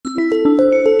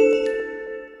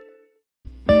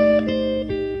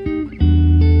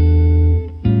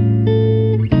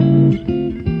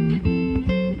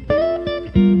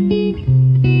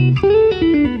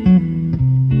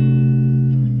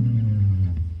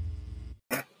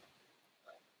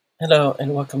Hello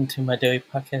and welcome to my daily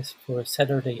podcast for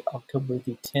Saturday, October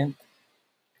the 10th,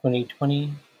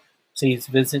 2020. Please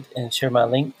visit and share my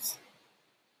links.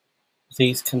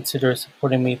 Please consider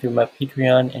supporting me through my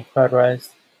Patreon and CrowdRise.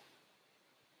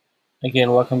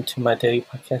 Again, welcome to my daily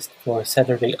podcast for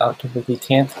Saturday, October the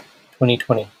 10th,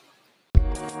 2020.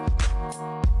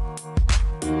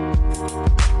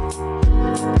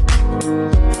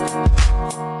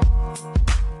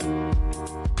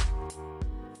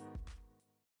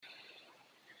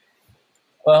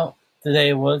 Well,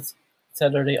 today was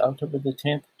Saturday, October the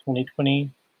 10th,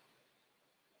 2020.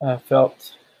 I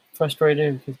felt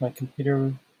frustrated because my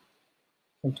computer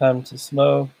sometimes is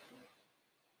slow.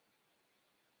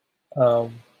 I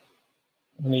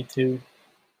need to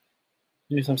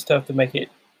do some stuff to make it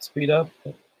speed up.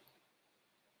 But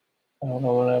I don't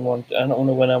know when I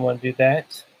want to do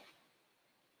that.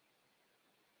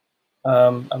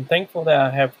 I'm thankful that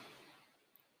I have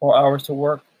more hours to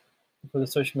work for the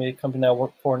social media company I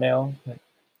work for now. But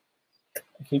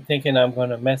I keep thinking I'm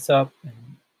going to mess up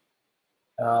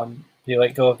and be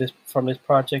let go of this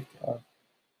project, or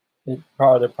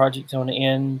the project's going to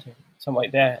end, or something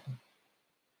like that.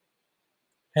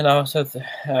 And also,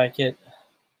 I get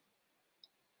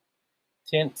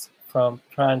tense from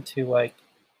trying to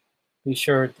be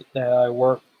sure that I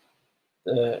work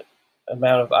the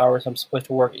amount of hours I'm supposed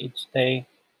to work each day,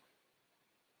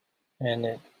 and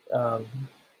it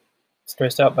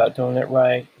stressed out about doing it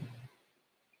right.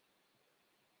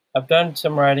 I've done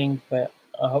some writing, but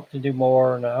I hope to do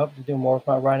more, and I hope to do more with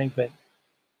my writing. But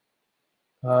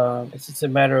it's just a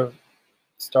matter of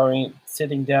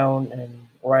sitting down and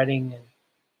writing and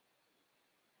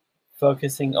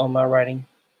focusing on my writing.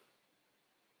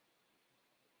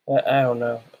 I don't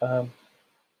know.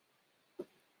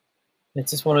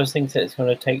 It's just one of those things that's going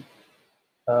to take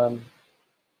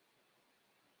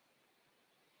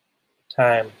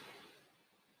time.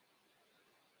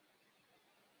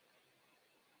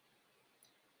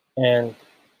 And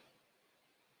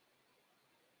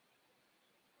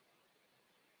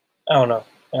I don't know.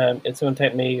 It's going to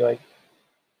take me I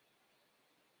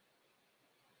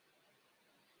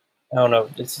don't know.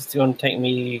 It's just going to take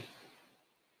me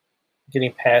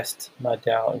getting past my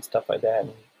doubt and stuff like that,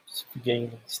 and just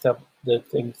forgetting the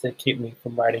things that keep me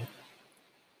from writing.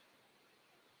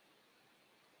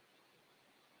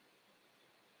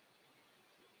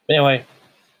 Anyway,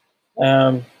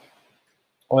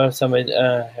 what else how I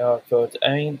feel?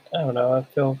 I don't know. I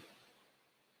feel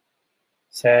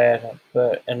sad,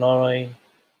 but annoying,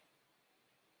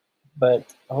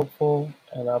 but hopeful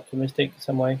and optimistic in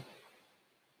some way.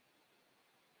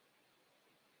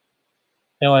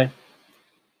 Anyway,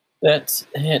 that's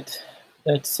it.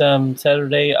 That's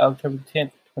Saturday, October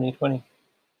 10th, 2020.